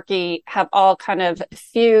 patriarchy have all kind of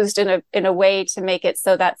fused in a way to make it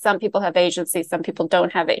so that some people have agency, some people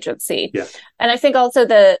don't have agency. Yeah. And I think also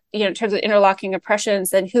in terms of interlocking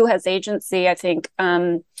oppressions and who has agency, I think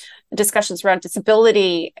discussions around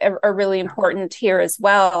disability are really important here as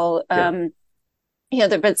well. Yeah.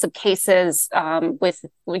 There have been some cases with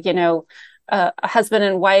a husband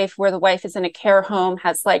and wife where the wife is in a care home,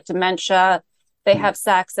 has like dementia, they have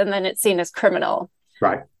sex, and then it's seen as criminal.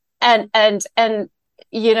 Right. And that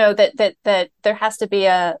there has to be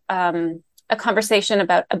a conversation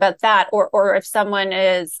about that, or if someone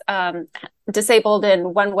is disabled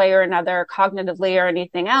in one way or another, cognitively or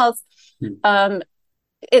anything else, they're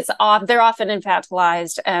often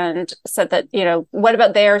infantilized and said that, what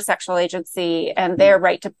about their sexual agency and their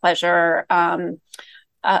right to pleasure?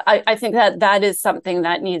 I think that is something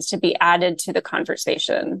that needs to be added to the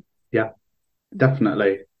conversation. Yeah,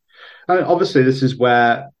 definitely. Obviously, this is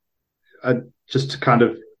where, just to kind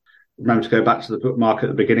of remember to go back to the bookmark at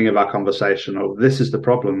the beginning of our conversation, this is the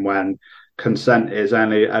problem when consent is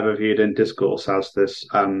only ever viewed in discourse as this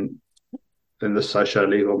in the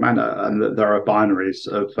socio-legal manner, and that there are binaries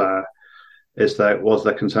of was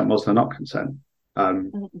there consent, was there not consent?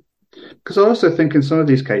 Because I also think in some of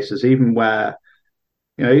these cases, even where,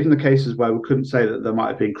 even the cases where we couldn't say that there might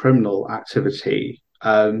have been criminal activity,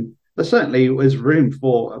 there certainly is room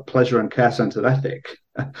for a pleasure and care-centered ethic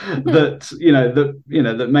that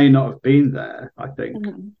may not have been there, I think.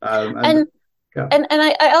 And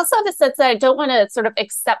I also have a sense that I don't want to sort of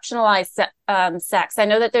exceptionalize sex. I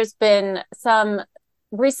know that there's been some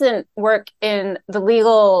recent work in the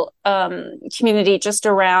legal community just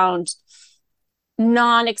around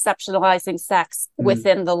non-exceptionalizing sex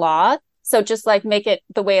within the law. So just like make it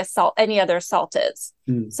the way any other assault is.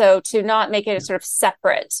 So to not make it a sort of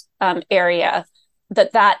separate area,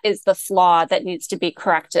 that is the flaw that needs to be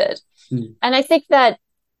corrected. And I think that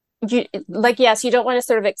yes, you don't want to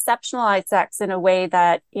sort of exceptionalize sex in a way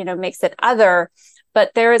that, makes it other,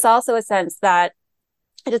 but there is also a sense that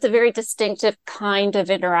it is a very distinctive kind of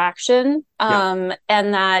interaction, and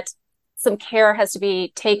that some care has to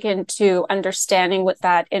be taken to understanding what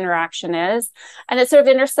that interaction is. And it sort of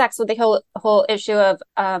intersects with the whole issue of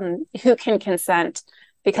who can consent,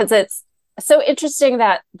 because it's so interesting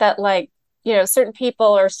that like, certain people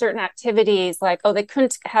or certain activities, like, they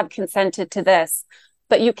couldn't have consented to this,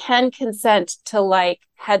 but you can consent to like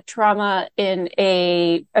head trauma in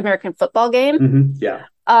a American football game.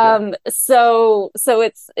 So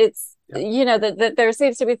it's that there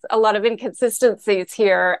seems to be a lot of inconsistencies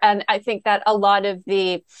here, and I think that a lot of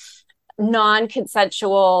the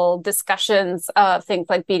non-consensual discussions of things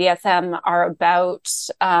like BDSM are about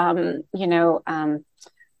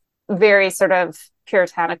very sort of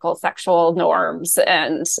puritanical sexual norms,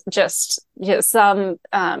 and just some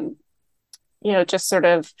just sort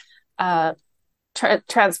of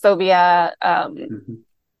transphobia,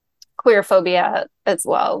 queerphobia as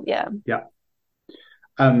well.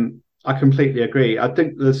 I completely agree. I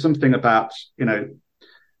think there's something about,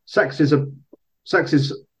 sex is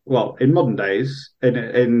well, in modern days,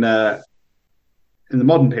 in the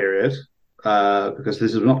modern period, because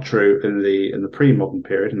this is not true in the pre-modern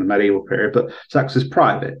period, in the medieval period, but sex is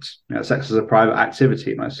private. Sex is a private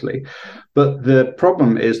activity mostly. But the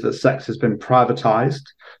problem is that sex has been privatized.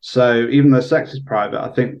 So even though sex is private, I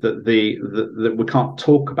think that that we can't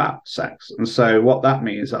talk about sex. And so what that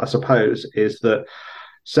means, I suppose, is that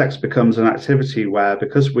sex becomes an activity where,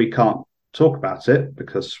 because we can't talk about it,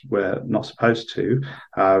 because we're not supposed to,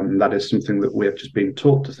 that is something that we have just been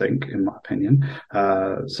taught to think, in my opinion.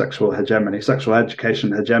 Sexual hegemony, sexual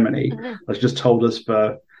education hegemony has just told us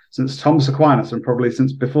since Thomas Aquinas, and probably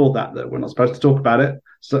since before that we're not supposed to talk about it,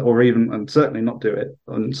 and certainly not do it,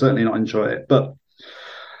 and certainly not enjoy it. But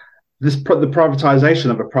the privatization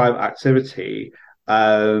of a private activity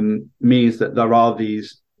means that there are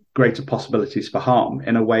these greater possibilities for harm,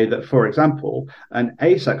 in a way that, for example, an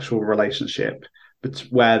asexual relationship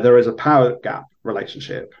where there is a power gap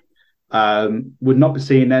relationship would not be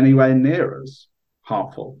seen anywhere near as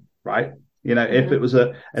harmful, right? If it was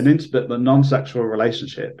an intimate but non-sexual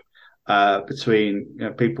relationship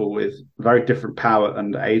between people with very different power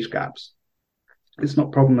and age gaps, it's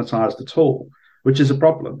not problematized at all, which is a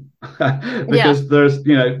problem. Because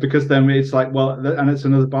because then it's like, well, and it's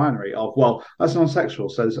another binary of, well, that's non-sexual,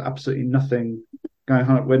 so there's absolutely nothing going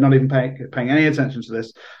on. We're not even paying any attention to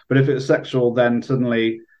this. But if it's sexual, then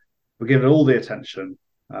suddenly we give it all the attention.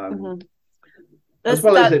 As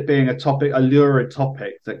well as it being a lurid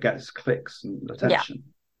topic that gets clicks and attention.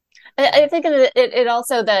 I think it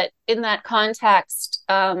also, that in that context,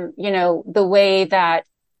 the way that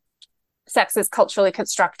sex is culturally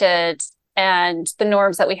constructed and the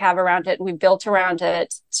norms that we have around it, we've built around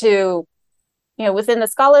it, to, within the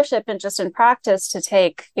scholarship and just in practice, to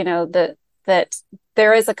take, that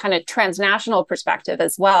there is a kind of transnational perspective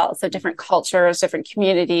as well. So different cultures, different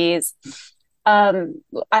communities. I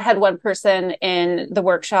had one person in the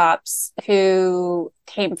workshops who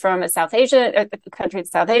came from a country in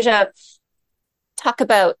South Asia, talk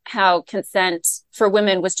about how consent for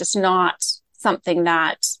women was just not something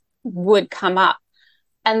that would come up.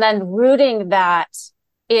 and then rooting that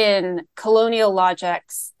in colonial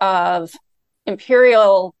logics of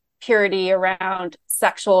imperial purity around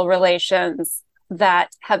sexual relations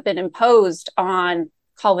that have been imposed on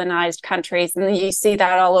colonized countries. And you see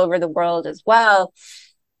that all over the world as well.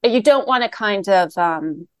 You don't want to kind of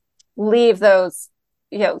leave those,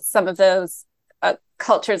 some of those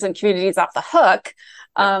cultures and communities off the hook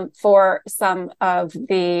for some of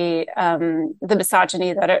the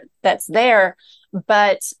misogyny that's there.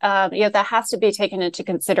 But that has to be taken into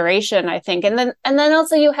consideration, I think. And then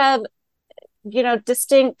also you have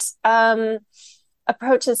distinct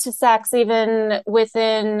approaches to sex, even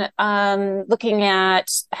within looking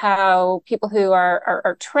at how people who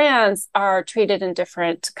are trans are treated in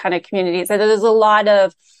different kind of communities. And there's a lot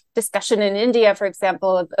of discussion in India, for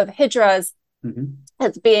example, of hijras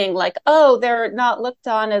as being like, oh, they're not looked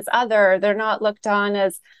on as other, they're not looked on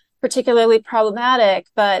as particularly problematic,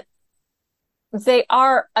 but they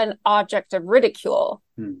are an object of ridicule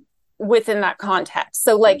within that context.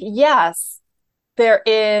 So yes, there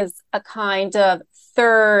is a kind of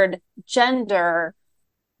third gender,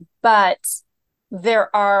 but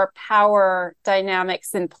there are power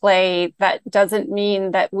dynamics in play. That doesn't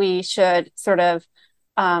mean that we should sort of,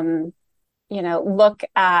 look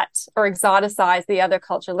at or exoticize the other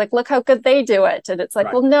culture. Like, look how good they do it. And it's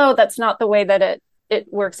like, well, no, that's not the way that it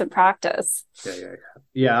works in practice.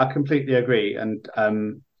 Yeah, I completely agree. And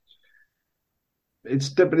it's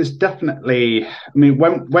definitely, I mean,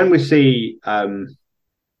 when we see, when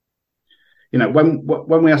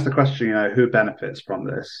we ask the question, who benefits from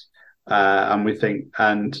this, and we think,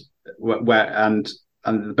 and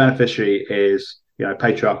the beneficiary is,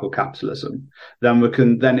 patriarchal capitalism, then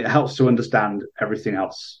it helps to understand everything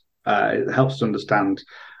else. It helps to understand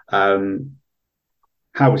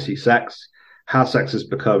how we see sex, how sex has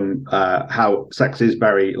become, how sex is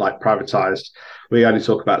very privatized. We only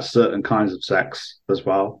talk about certain kinds of sex as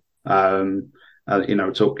well.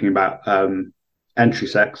 We're talking about entry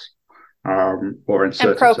sex, or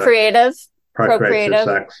inserted procreative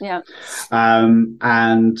sex. Yeah.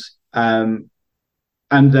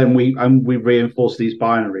 And then we reinforce these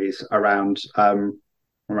binaries around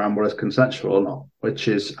what is consensual or not, which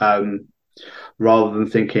is rather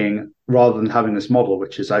than having this model,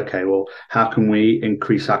 which is, okay, well, how can we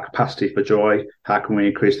increase our capacity for joy? How can we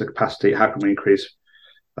increase the capacity? How can we increase,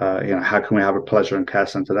 how can we have a pleasure and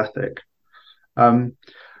care-centered ethic? I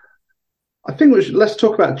think let's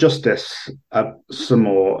talk about justice some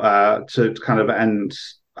more to kind of end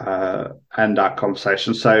our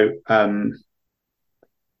conversation. So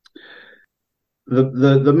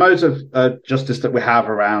the modes of justice that we have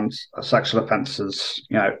around sexual offences,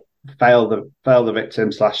 fail the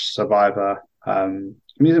victim / survivor. I'm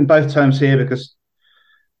using both terms here because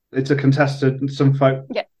it's a contested. Some folk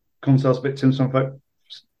call themselves victims, some folk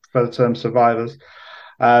prefer the term survivors.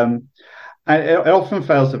 And it often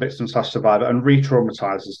fails the victim / survivor and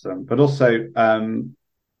re-traumatizes them, but also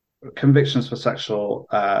convictions for sexual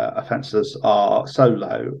offences are so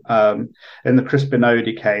low. In the Chris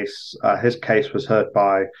Benodi case, his case was heard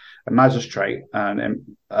by a magistrate, and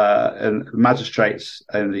magistrates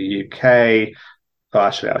in the UK, well,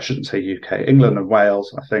 actually, I shouldn't say UK, England and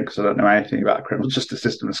Wales, I think, because I don't know anything about the criminal justice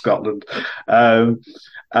system in Scotland.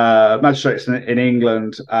 Magistrates in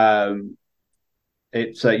England,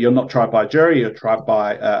 it's you're not tried by a jury, you're tried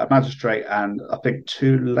by a magistrate and I think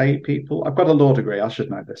 2 lay people. I've got a law degree, I should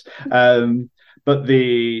know this. But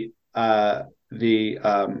the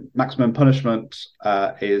maximum punishment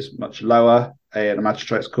is much lower in a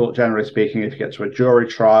magistrate's court. Generally speaking, if you get to a jury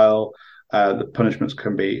trial, the punishments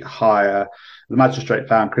can be higher. The magistrate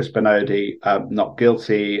found Chris Benodi not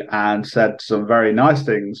guilty and said some very nice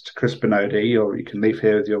things to Chris Benodi, or you can leave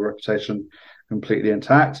here with your reputation completely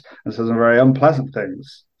intact, and said some very unpleasant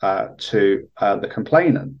things to the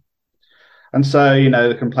complainant. And so,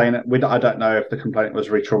 the complainant, I don't know if the complainant was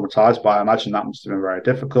re-traumatized, but I imagine that must have been very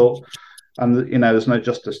difficult. And, there's no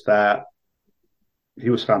justice there. He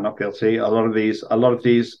was found not guilty. A lot of these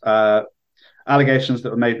allegations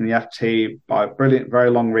that were made in the FT by a brilliant, very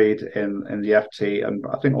long read in the FT, and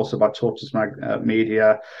I think also by Tortoise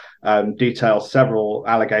Media, detail several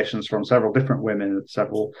allegations from several different women,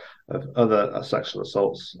 several of other sexual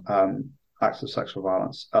assaults, acts of sexual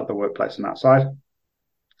violence at the workplace and outside.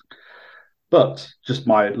 But just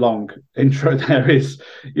my long intro there is,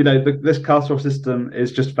 this carceral system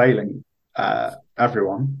is just failing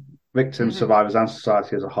everyone, victims, survivors, and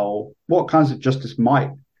society as a whole. What kinds of justice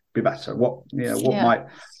might be better? What might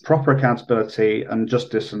proper accountability and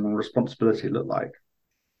justice and responsibility look like?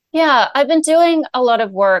 Yeah, I've been doing a lot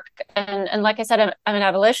of work, and like I said, I'm an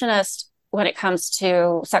abolitionist, when it comes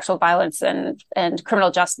to sexual violence and the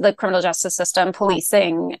criminal justice system,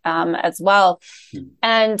 policing as well.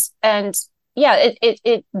 And yeah,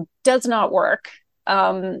 it does not work.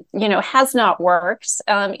 Has not worked.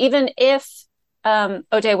 Even if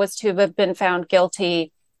O'Day was to have been found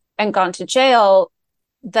guilty and gone to jail,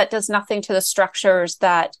 that does nothing to the structures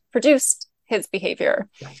that produced his behavior.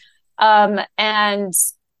 And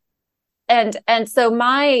so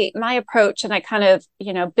my approach, and I kind of,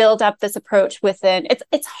 build up this approach within,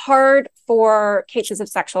 it's hard for cases of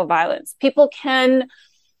sexual violence. People can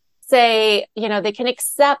say, they can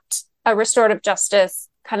accept a restorative justice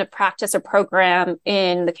kind of practice or program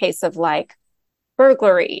in the case of like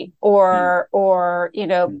burglary or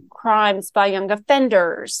crimes by young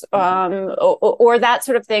offenders, or that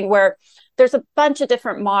sort of thing, where there's a bunch of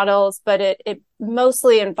different models, but it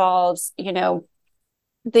mostly involves,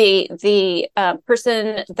 the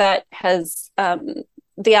person that has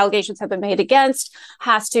the allegations have been made against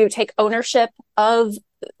has to take ownership of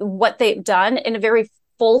what they've done in a very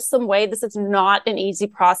fulsome way. This is not an easy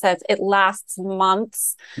process. It lasts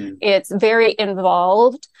months. It's very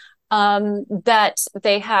involved. That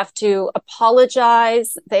they have to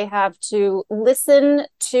apologize. They have to listen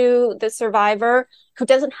to the survivor, who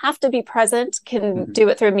doesn't have to be present, can do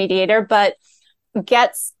it through a mediator, but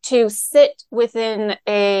gets to sit within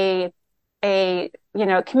a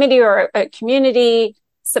committee or a community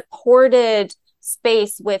supported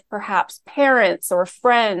space with perhaps parents or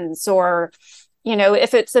friends, or,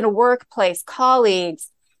 if it's in a workplace,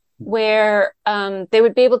 colleagues, where they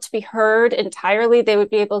would be able to be heard entirely. They would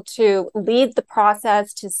be able to lead the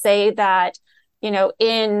process to say that,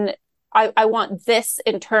 I want this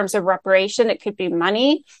in terms of reparation. It could be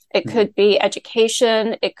money. It could be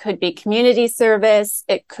education. It could be community service.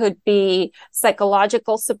 It could be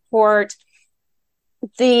psychological support.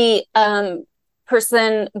 The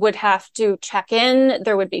person would have to check in.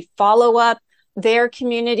 There would be follow-up. Their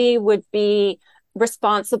community would be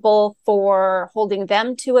responsible for holding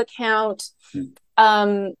them to account.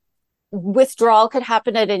 Withdrawal could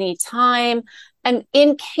happen at any time. And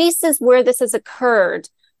in cases where this has occurred,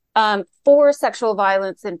 for sexual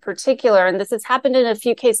violence in particular, and this has happened in a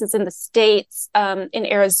few cases in the States, in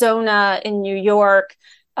Arizona, in New York,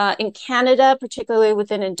 in Canada, particularly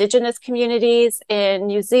within Indigenous communities, in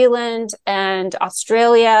New Zealand and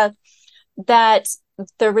Australia, that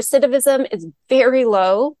the recidivism is very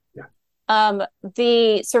low.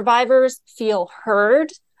 The survivors feel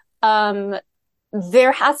heard.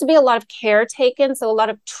 There has to be a lot of care taken. So a lot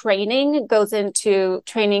of training goes into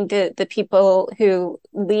training the people who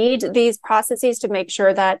lead these processes to make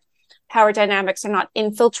sure that power dynamics are not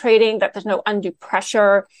infiltrating, that there's no undue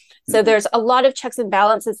pressure. So there's a lot of checks and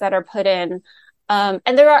balances that are put in. And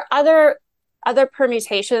there are other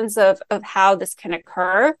permutations of how this can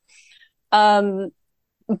occur.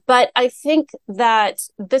 But I think that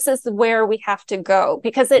this is where we have to go,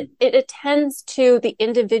 because it attends to the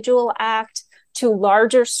individual act, to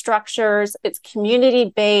larger structures. It's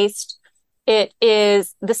community-based. The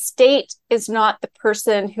state is not the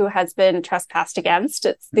person who has been trespassed against.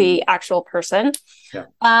 It's the actual person.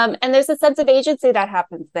 And there's a sense of agency that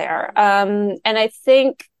happens there. And I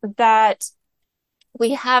think that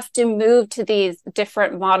we have to move to these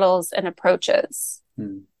different models and approaches.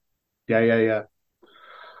 Yeah.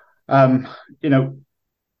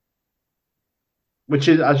 Which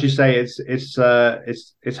is, as you say,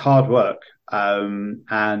 it's hard work, and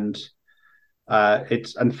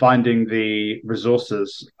finding the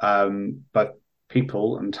resources, both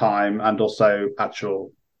people and time, and also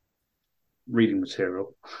actual reading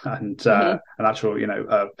material and actual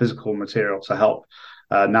physical material to help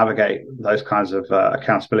navigate those kinds of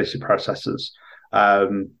accountability processes.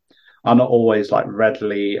 Are not always like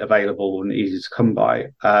readily available and easy to come by.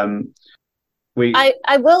 I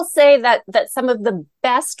will say that some of the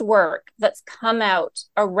best work that's come out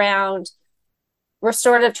around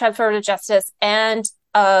restorative transformative justice and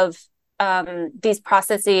of these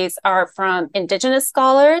processes are from Indigenous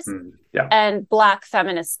scholars and Black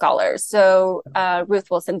feminist scholars. So Ruth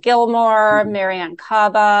Wilson Gilmore, Marianne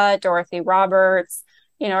Kaba, Dorothy Roberts,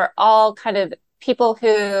 are all kind of people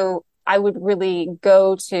who I would really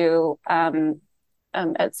go to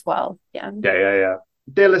as well. Yeah.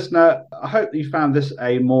 Dear listener, I hope you found this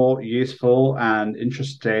a more useful and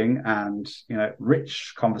interesting and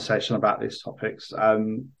rich conversation about these topics.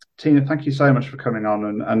 Tina, thank you so much for coming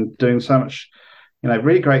on and doing so much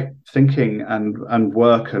really great thinking and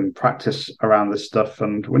work and practice around this stuff.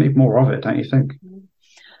 And we need more of it, don't you think?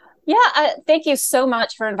 Yeah, thank you so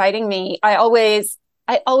much for inviting me. I always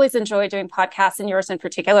enjoy doing podcasts, and yours in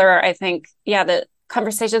particular. I think, the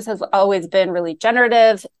conversations has always been really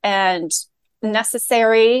generative and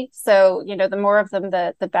necessary. So, the more of them,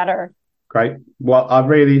 the better. Great. Well, I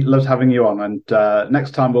really loved having you on, and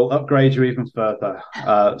next time we'll upgrade you even further.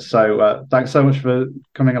 So thanks so much for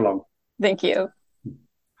coming along. Thank you.